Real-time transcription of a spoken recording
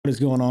What is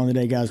going on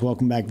today, guys?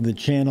 Welcome back to the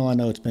channel. I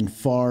know it's been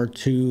far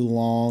too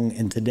long,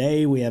 and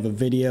today we have a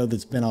video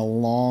that's been a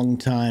long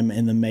time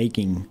in the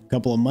making. A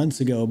couple of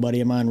months ago, a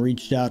buddy of mine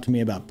reached out to me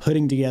about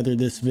putting together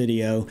this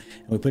video,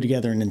 and we put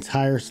together an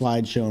entire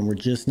slideshow, and we're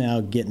just now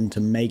getting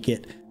to make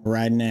it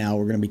right now.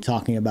 We're going to be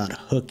talking about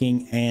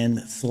hooking and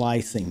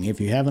slicing.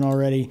 If you haven't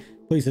already,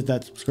 please hit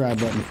that subscribe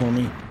button for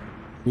me.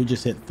 We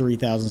just hit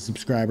 3,000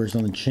 subscribers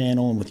on the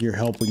channel, and with your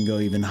help, we can go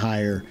even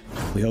higher.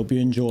 We hope you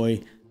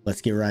enjoy.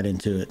 Let's get right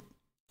into it.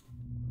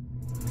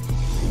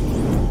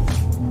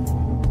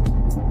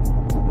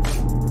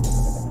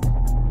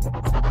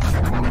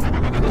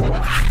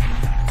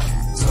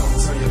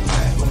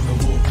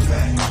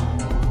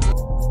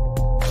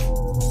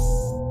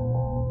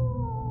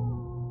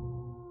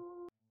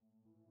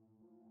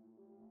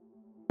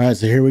 All right,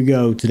 so here we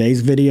go.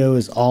 Today's video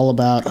is all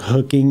about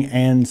hooking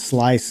and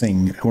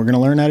slicing. We're going to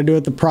learn how to do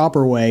it the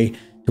proper way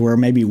to where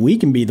maybe we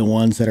can be the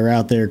ones that are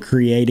out there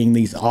creating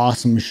these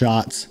awesome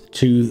shots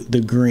to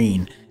the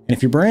green. And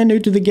if you're brand new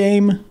to the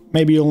game,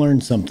 maybe you'll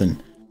learn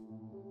something.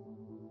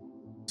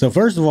 So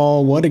first of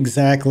all, what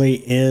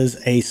exactly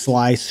is a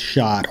slice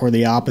shot? Or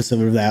the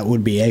opposite of that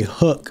would be a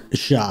hook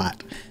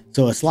shot.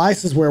 So a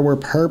slice is where we're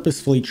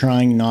purposefully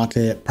trying not to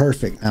hit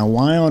perfect. Now,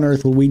 why on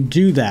earth would we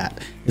do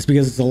that? It's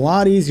because it's a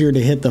lot easier to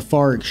hit the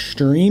far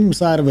extreme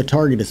side of a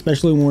target,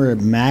 especially when we're at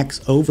max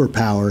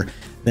overpower,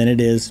 than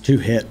it is to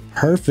hit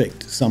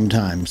perfect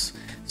sometimes.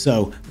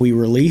 So we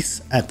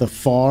release at the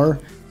far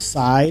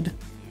side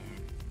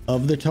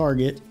of the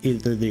target,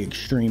 either the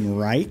extreme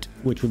right,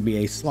 which would be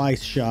a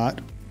slice shot,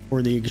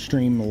 or the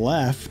extreme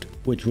left,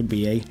 which would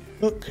be a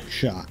hook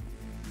shot.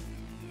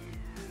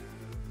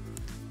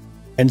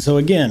 And so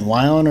again,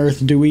 why on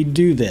earth do we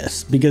do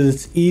this? Because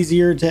it's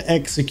easier to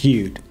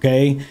execute,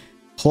 okay?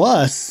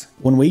 Plus,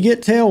 when we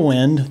get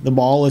tailwind, the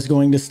ball is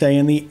going to stay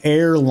in the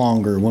air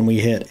longer when we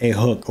hit a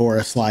hook or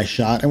a slice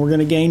shot, and we're going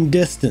to gain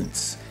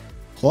distance.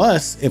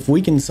 Plus, if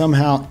we can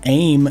somehow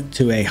aim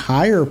to a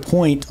higher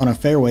point on a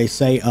fairway,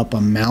 say up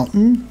a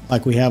mountain,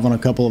 like we have on a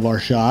couple of our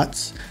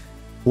shots,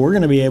 we're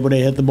going to be able to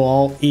hit the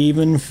ball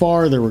even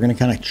farther. We're going to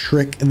kind of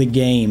trick the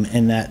game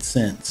in that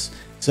sense.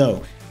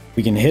 So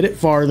we can hit it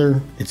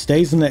farther, it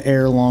stays in the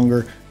air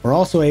longer. We're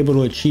also able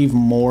to achieve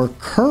more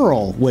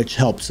curl, which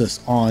helps us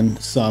on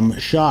some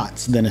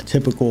shots than a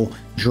typical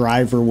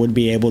driver would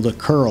be able to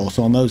curl.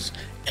 So on those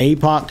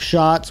APOC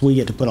shots, we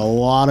get to put a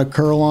lot of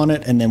curl on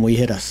it, and then we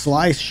hit a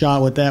slice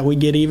shot with that, we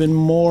get even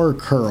more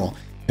curl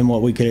than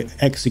what we could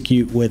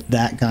execute with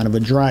that kind of a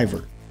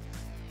driver.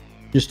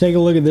 Just take a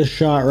look at this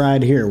shot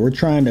right here. We're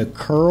trying to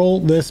curl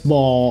this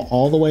ball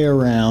all the way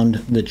around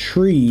the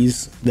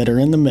trees that are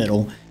in the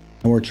middle,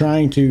 and we're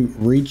trying to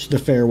reach the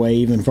fairway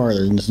even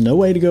farther. And there's no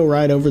way to go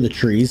right over the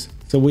trees,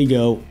 so we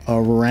go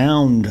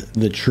around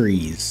the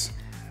trees.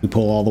 We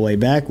pull all the way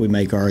back, we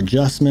make our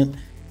adjustment,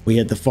 we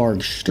hit the far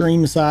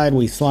extreme side,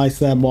 we slice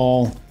that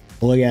ball,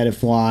 look at it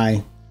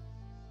fly,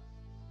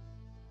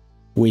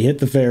 we hit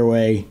the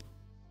fairway,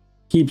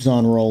 keeps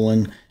on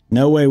rolling.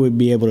 No way we'd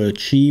be able to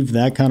achieve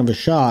that kind of a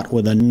shot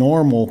with a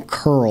normal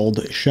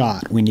curled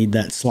shot. We need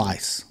that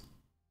slice.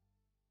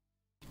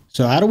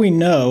 So how do we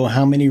know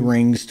how many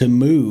rings to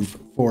move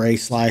for a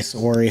slice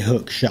or a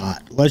hook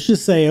shot? Let's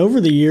just say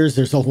over the years,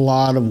 there's a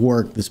lot of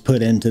work that's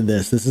put into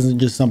this. This isn't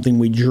just something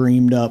we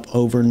dreamed up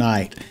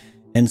overnight.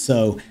 And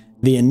so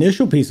the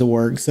initial piece of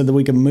work said that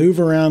we can move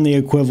around the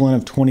equivalent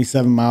of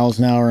 27 miles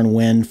an hour in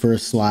wind for a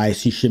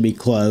slice. You should be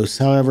close.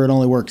 However, it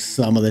only works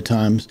some of the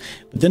times.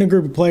 But then a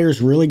group of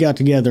players really got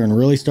together and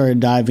really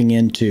started diving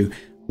into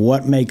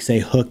what makes a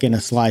hook and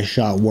a slice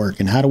shot work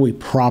and how do we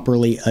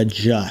properly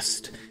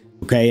adjust.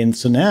 Okay, and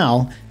so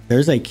now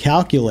there's a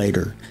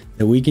calculator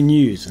that we can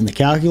use, and the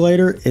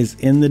calculator is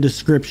in the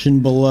description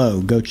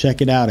below. Go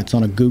check it out. It's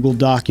on a Google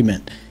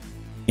document.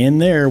 In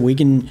there, we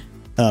can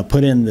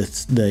put in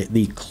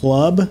the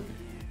club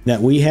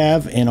that we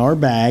have in our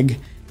bag,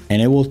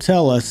 and it will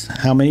tell us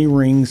how many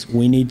rings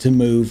we need to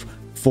move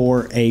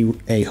for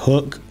a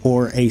hook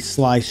or a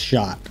slice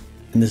shot.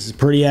 And this is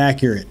pretty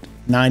accurate,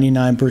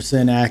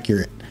 99%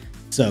 accurate.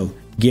 So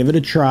give it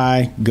a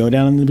try. Go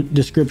down in the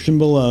description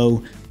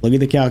below. Look at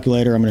the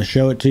calculator. I'm going to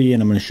show it to you,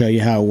 and I'm going to show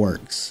you how it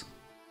works.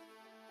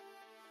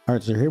 All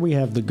right, so here we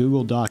have the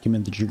Google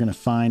document that you're going to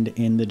find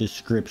in the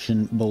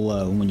description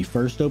below. When you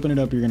first open it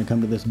up, you're going to come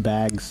to this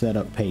bag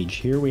setup page.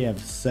 Here we have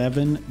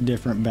 7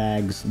 different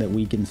bags that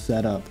we can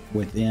set up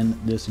within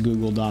this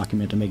Google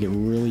document to make it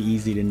really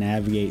easy to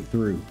navigate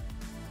through.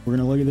 We're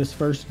going to look at this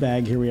first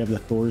bag. Here we have the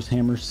Thor's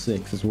Hammer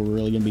 6. Is what we're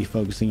really going to be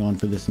focusing on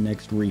for this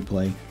next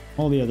replay.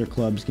 All the other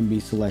clubs can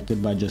be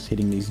selected by just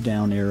hitting these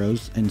down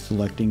arrows and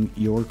selecting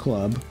your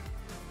club.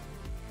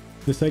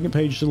 The second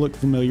page should look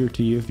familiar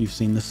to you if you've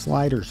seen the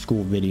Slider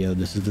School video.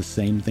 This is the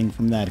same thing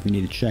from that. If you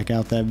need to check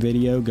out that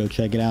video, go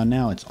check it out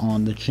now. It's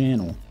on the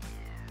channel.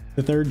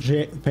 The third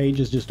page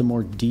is just a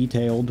more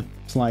detailed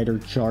slider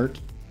chart.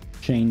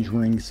 Change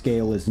ring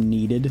scale is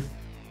needed.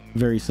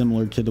 Very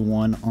similar to the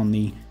one on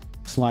the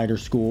Slider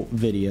School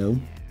video.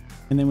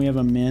 And then we have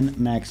a min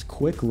max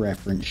quick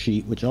reference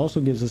sheet, which also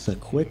gives us a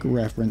quick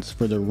reference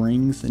for the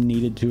rings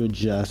needed to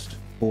adjust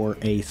for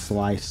a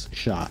slice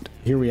shot.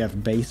 Here we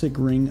have basic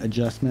ring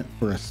adjustment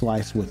for a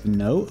slice with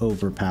no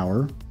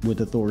overpower. With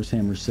the Thor's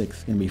Hammer 6,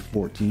 it's going to be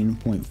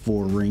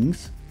 14.4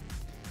 rings.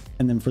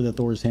 And then for the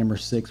Thor's Hammer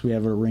 6, we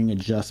have a ring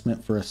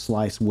adjustment for a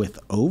slice with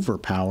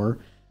overpower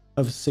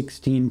of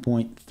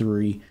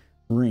 16.3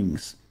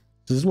 rings.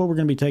 So this is what we're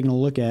going to be taking a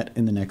look at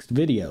in the next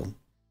video.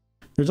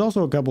 There's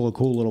also a couple of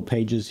cool little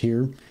pages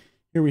here.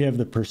 Here we have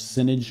the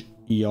percentage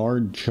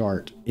yard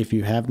chart. If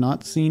you have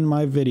not seen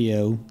my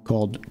video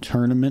called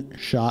Tournament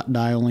Shot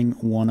Dialing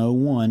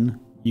 101,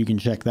 you can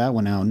check that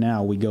one out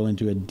now. We go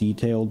into a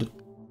detailed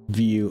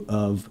view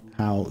of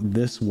how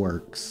this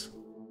works.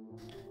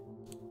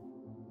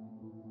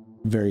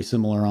 Very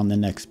similar on the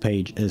next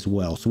page as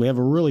well. So we have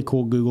a really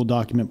cool Google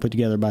document put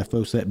together by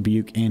Focet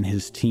Buk and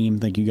his team.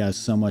 Thank you guys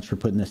so much for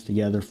putting this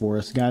together for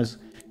us. Guys,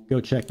 go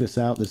check this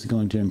out. This is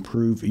going to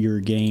improve your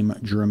game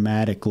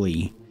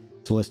dramatically.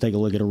 So let's take a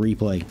look at a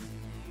replay.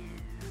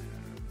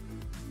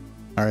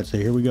 All right, so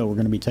here we go. We're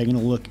going to be taking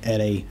a look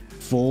at a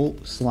full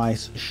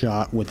slice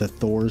shot with a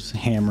Thor's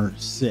Hammer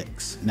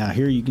 6. Now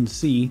here you can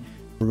see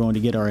we're going to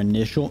get our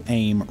initial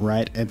aim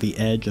right at the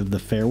edge of the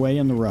fairway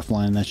and the rough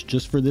line. That's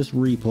just for this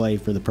replay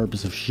for the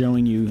purpose of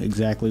showing you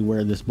exactly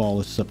where this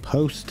ball is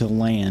supposed to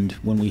land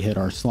when we hit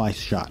our slice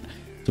shot.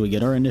 So we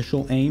get our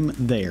initial aim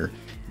there.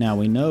 Now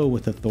we know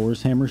with the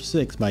Thor's Hammer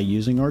 6 by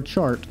using our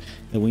chart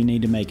that we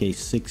need to make a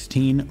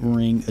 16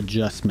 ring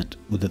adjustment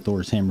with the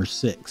Thor's Hammer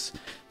 6.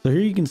 So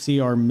here you can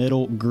see our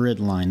middle grid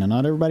line. Now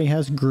not everybody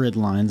has grid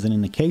lines, and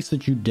in the case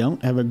that you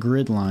don't have a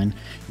grid line,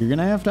 you're going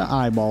to have to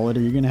eyeball it,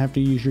 or you're going to have to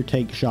use your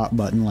take shot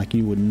button like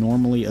you would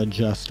normally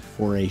adjust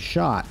for a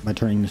shot by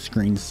turning the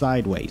screen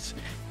sideways.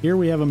 Here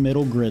we have a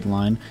middle grid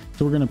line,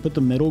 so we're going to put the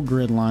middle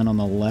grid line on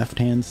the left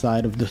hand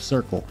side of the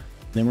circle.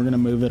 Then we're going to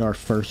move it our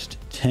first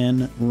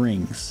 10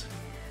 rings.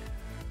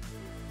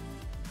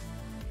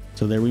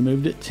 So there we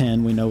moved it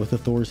 10. We know with the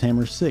Thor's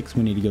Hammer 6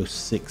 we need to go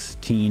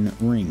 16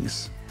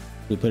 rings.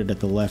 We put it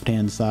at the left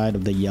hand side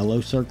of the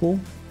yellow circle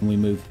and we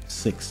move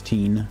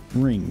 16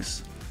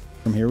 rings.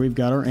 From here we've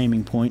got our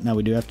aiming point. Now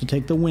we do have to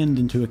take the wind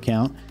into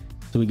account,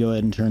 so we go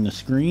ahead and turn the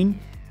screen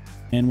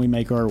and we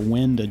make our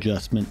wind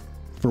adjustment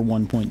for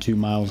 1.2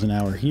 miles an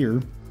hour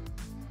here.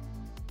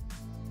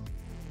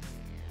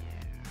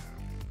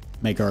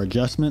 Make our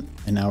adjustment,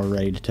 and now we're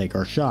ready to take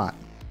our shot.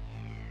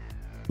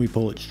 We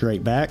pull it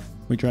straight back.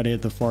 We try to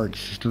hit the far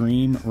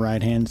extreme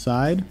right hand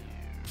side,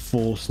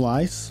 full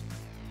slice.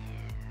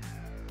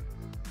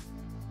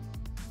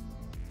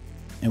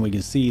 And we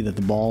can see that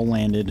the ball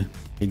landed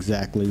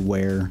exactly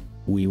where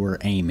we were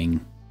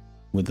aiming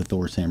with the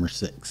Thor's Hammer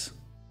 6.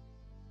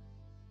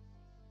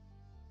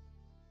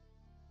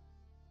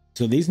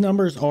 So these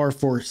numbers are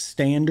for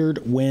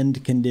standard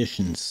wind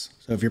conditions.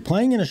 So if you're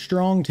playing in a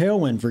strong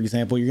tailwind, for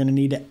example, you're going to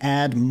need to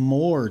add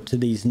more to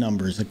these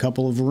numbers, a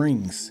couple of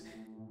rings.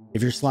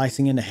 If you're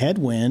slicing into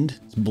headwind,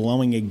 it's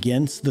blowing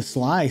against the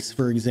slice,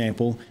 for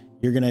example,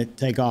 you're going to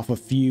take off a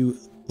few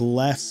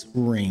less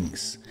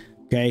rings.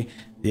 Okay.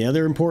 The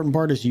other important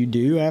part is you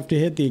do have to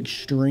hit the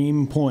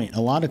extreme point. A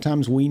lot of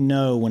times we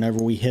know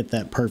whenever we hit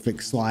that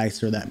perfect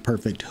slice or that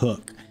perfect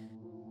hook.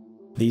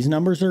 These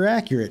numbers are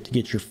accurate to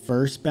get your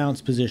first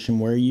bounce position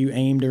where you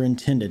aimed or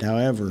intended.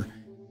 However,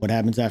 what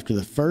happens after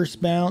the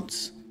first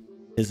bounce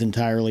is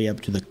entirely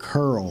up to the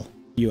curl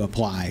you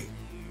apply.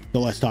 So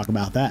let's talk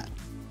about that.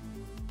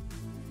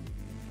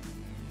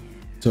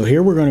 So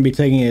here we're going to be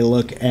taking a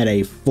look at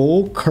a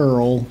full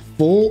curl,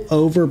 full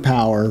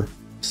overpower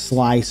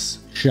slice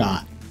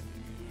shot.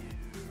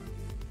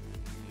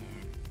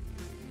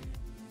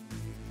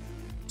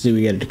 See,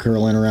 we get it to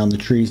curl in around the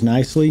trees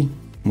nicely.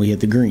 We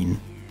hit the green.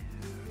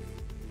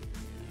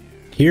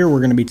 Here we're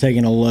going to be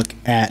taking a look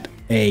at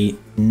a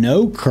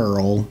no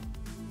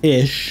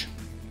curl-ish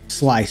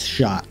slice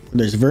shot.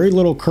 There's very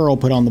little curl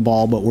put on the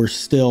ball, but we're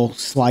still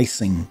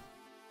slicing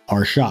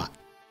our shot.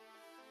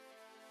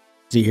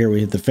 See, here we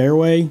hit the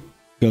fairway.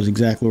 Goes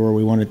exactly where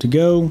we want it to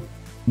go.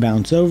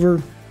 Bounce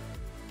over.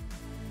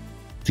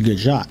 It's a good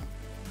shot.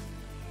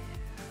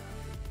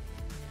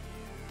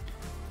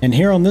 And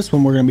here on this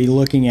one, we're going to be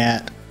looking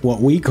at what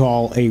we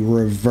call a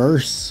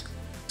reverse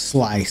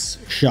slice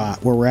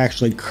shot, where we're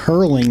actually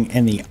curling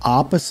in the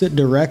opposite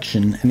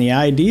direction. And the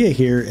idea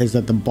here is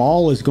that the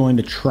ball is going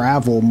to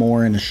travel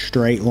more in a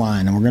straight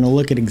line. And we're going to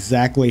look at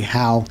exactly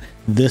how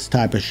this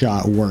type of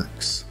shot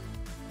works.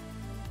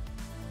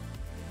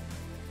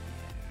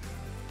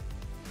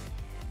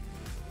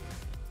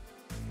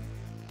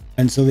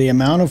 And so the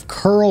amount of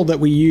curl that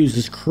we use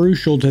is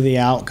crucial to the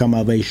outcome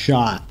of a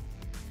shot.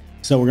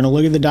 So we're going to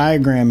look at the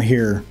diagram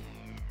here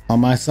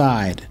on my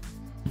side.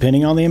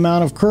 Depending on the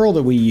amount of curl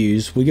that we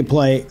use, we could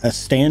play a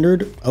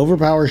standard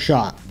overpower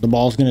shot. The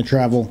ball's going to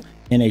travel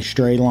in a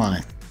straight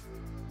line.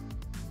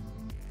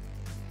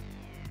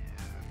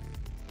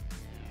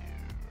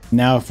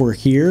 Now, if we're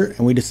here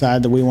and we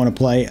decide that we want to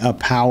play a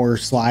power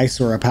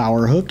slice or a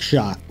power hook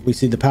shot, we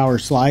see the power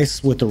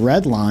slice with the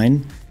red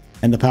line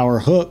and the power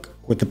hook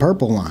with the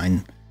purple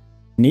line.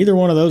 Neither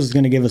one of those is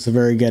going to give us a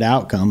very good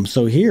outcome.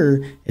 So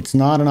here, it's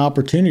not an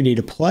opportunity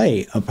to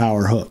play a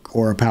power hook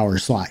or a power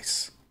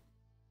slice.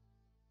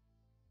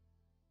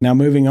 Now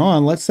moving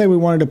on, let's say we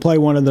wanted to play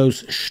one of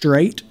those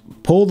straight,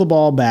 pull the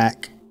ball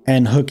back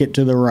and hook it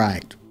to the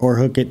right or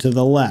hook it to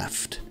the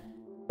left.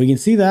 We can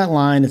see that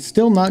line. It's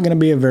still not going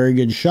to be a very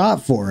good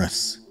shot for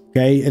us.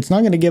 Okay, it's not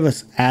going to give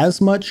us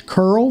as much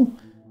curl.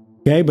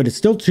 Okay, but it's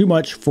still too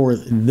much for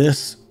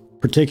this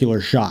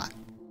particular shot.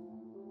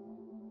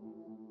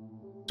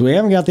 So we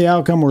haven't got the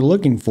outcome we're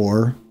looking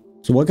for.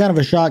 So what kind of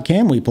a shot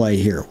can we play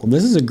here? Well,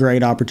 this is a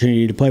great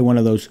opportunity to play one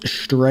of those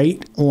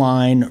straight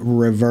line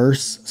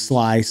reverse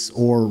slice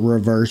or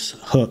reverse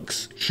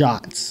hooks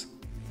shots.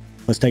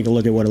 Let's take a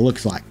look at what it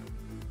looks like.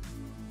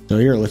 So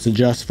here, let's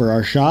adjust for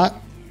our shot.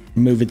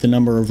 Move it the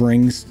number of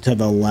rings to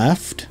the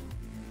left.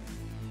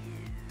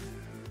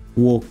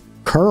 We'll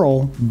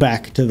curl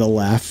back to the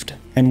left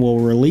and we'll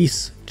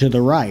release to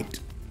the right.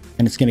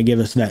 And it's going to give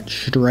us that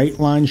straight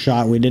line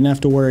shot. We didn't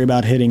have to worry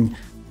about hitting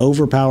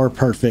overpower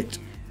perfect.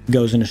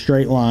 Goes in a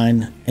straight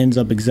line, ends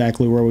up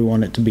exactly where we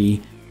want it to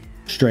be,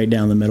 straight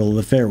down the middle of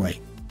the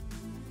fairway.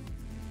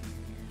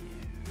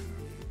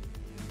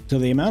 So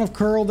the amount of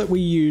curl that we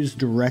use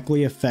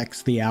directly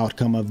affects the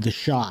outcome of the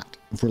shot.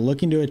 If we're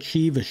looking to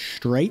achieve a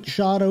straight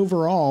shot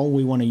overall,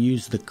 we want to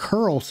use the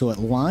curl so it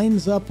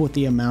lines up with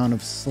the amount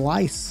of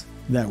slice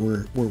that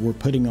we're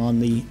putting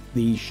on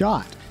the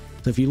shot.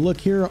 So if you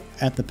look here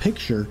at the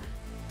picture,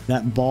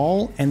 that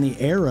ball and the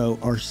arrow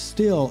are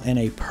still in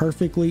a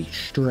perfectly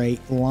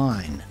straight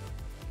line.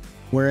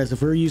 Whereas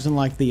if we're using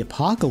like the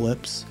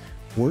Apocalypse,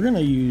 we're going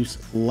to use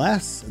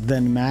less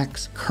than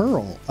max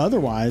curl.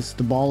 Otherwise,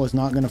 the ball is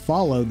not going to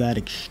follow that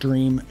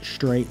extreme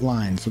straight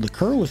line. So the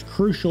curl is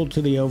crucial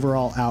to the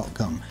overall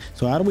outcome.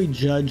 So how do we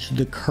judge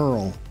the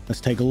curl?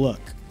 Let's take a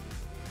look.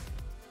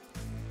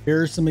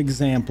 Here are some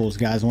examples,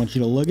 guys. I want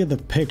you to look at the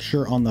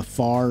picture on the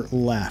far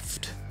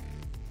left.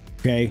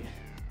 Okay.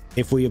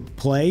 If we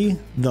play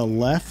the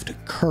left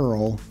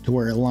curl to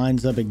where it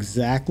lines up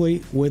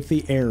exactly with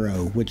the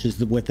arrow, which is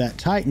with that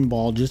Titan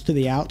ball just to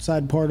the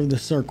outside part of the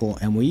circle,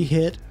 and we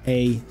hit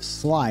a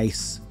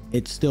slice,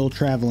 it's still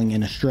traveling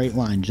in a straight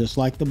line, just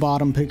like the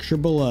bottom picture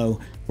below,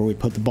 where we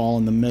put the ball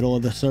in the middle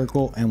of the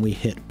circle and we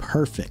hit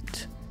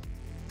perfect.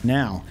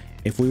 Now,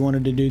 if we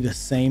wanted to do the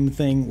same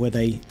thing with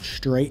a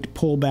straight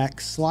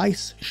pullback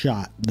slice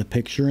shot, the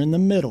picture in the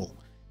middle,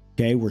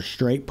 okay, we're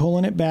straight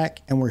pulling it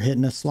back and we're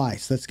hitting a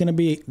slice. That's going to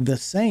be the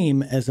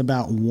same as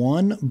about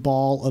one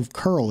ball of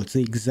curl. It's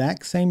the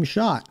exact same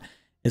shot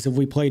as if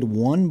we played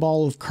one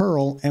ball of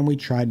curl and we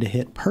tried to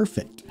hit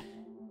perfect.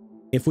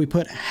 If we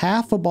put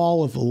half a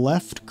ball of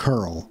left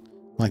curl,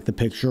 like the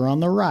picture on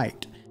the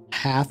right,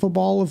 half a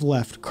ball of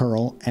left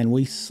curl and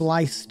we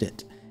sliced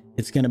it,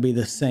 it's going to be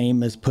the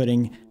same as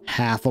putting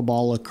half a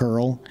ball of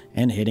curl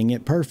and hitting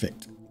it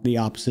perfect, the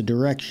opposite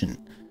direction.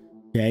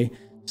 Okay,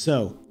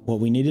 so what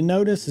we need to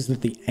notice is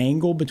that the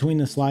angle between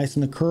the slice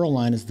and the curl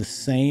line is the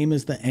same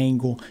as the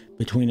angle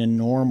between a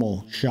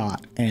normal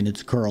shot and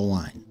its curl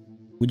line.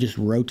 We just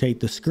rotate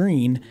the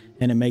screen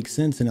and it makes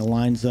sense and it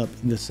lines up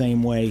the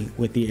same way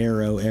with the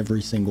arrow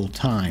every single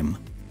time.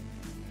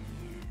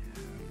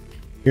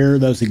 Here are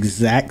those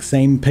exact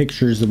same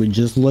pictures that we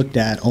just looked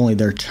at, only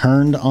they're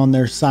turned on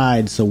their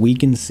side so we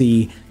can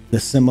see the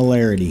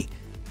similarity.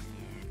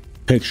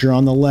 Picture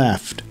on the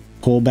left.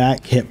 Pull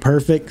back, hit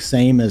perfect,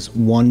 same as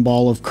one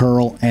ball of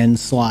curl and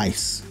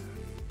slice.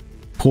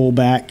 Pull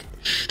back,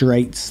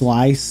 straight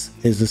slice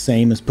is the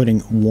same as putting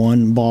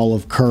one ball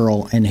of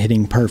curl and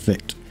hitting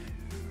perfect.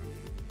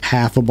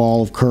 Half a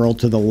ball of curl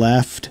to the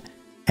left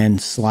and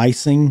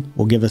slicing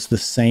will give us the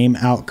same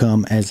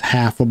outcome as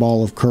half a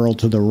ball of curl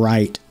to the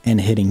right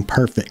and hitting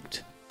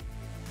perfect.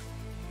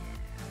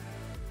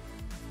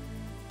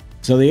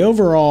 So the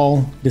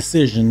overall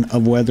decision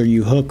of whether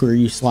you hook or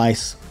you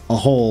slice a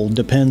hole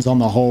depends on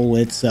the hole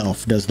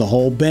itself. Does the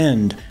hole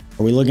bend?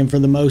 Are we looking for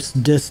the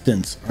most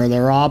distance? Are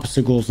there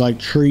obstacles like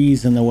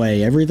trees in the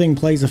way? Everything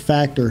plays a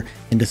factor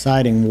in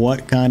deciding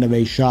what kind of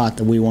a shot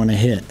that we want to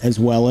hit, as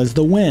well as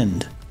the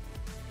wind.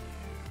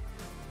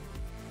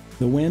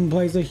 The wind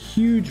plays a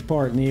huge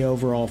part in the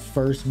overall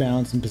first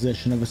bounce and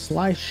position of a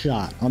slice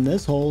shot. On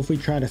this hole, if we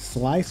try to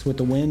slice with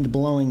the wind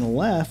blowing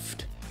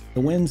left, the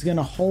wind's going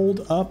to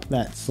hold up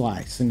that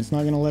slice and it's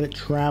not going to let it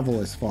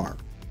travel as far.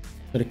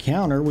 So to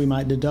counter, we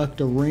might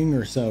deduct a ring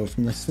or so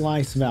from the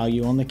slice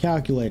value on the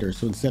calculator.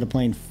 So instead of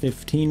playing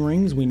 15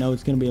 rings, we know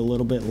it's going to be a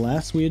little bit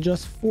less. We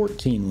adjust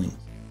 14 rings.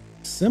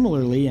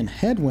 Similarly, in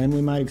headwind,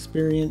 we might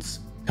experience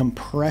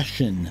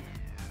compression.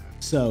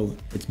 So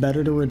it's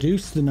better to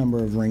reduce the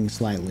number of rings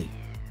slightly.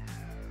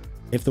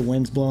 If the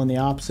wind's blowing the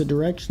opposite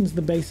directions,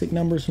 the basic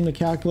numbers from the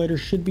calculator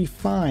should be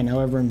fine.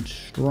 However, in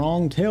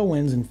strong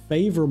tailwinds and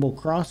favorable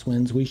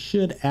crosswinds, we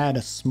should add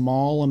a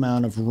small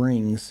amount of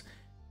rings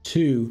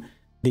to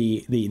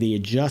the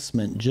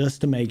adjustment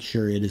just to make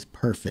sure it is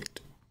perfect.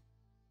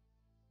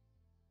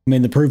 I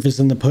mean, the proof is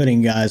in the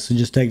pudding, guys. So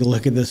just take a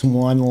look at this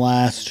one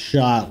last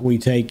shot we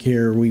take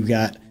here. We've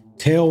got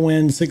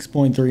tailwind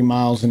 6.3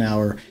 miles an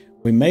hour.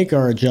 We make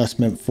our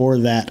adjustment for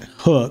that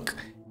hook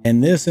In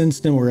this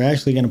instant, we're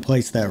actually going to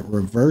place that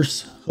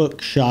reverse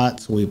hook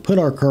shot. So we put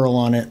our curl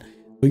on it.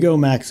 We go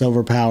max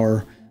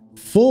overpower,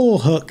 full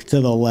hook to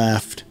the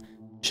left.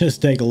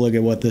 Just take a look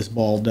at what this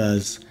ball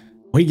does.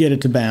 We get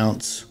it to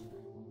bounce.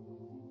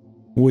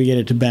 We get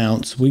it to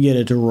bounce. We get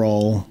it to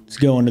roll. It's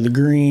going to the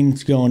green.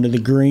 It's going to the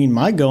green.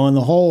 Might go in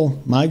the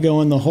hole. Might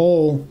go in the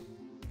hole.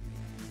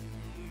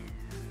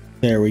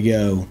 There we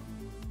go.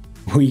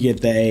 We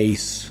get the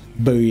ace.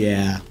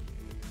 Booyah.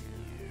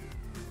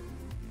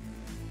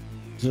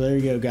 So there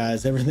you go,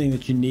 guys. Everything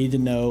that you need to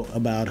know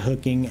about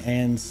hooking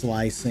and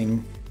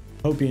slicing.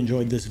 Hope you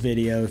enjoyed this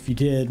video. If you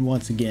did,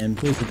 once again,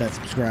 please hit that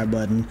subscribe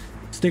button.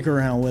 Stick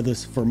around with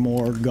us for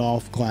more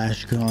Golf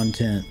Clash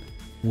content.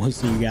 We'll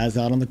see you guys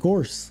out on the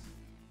course.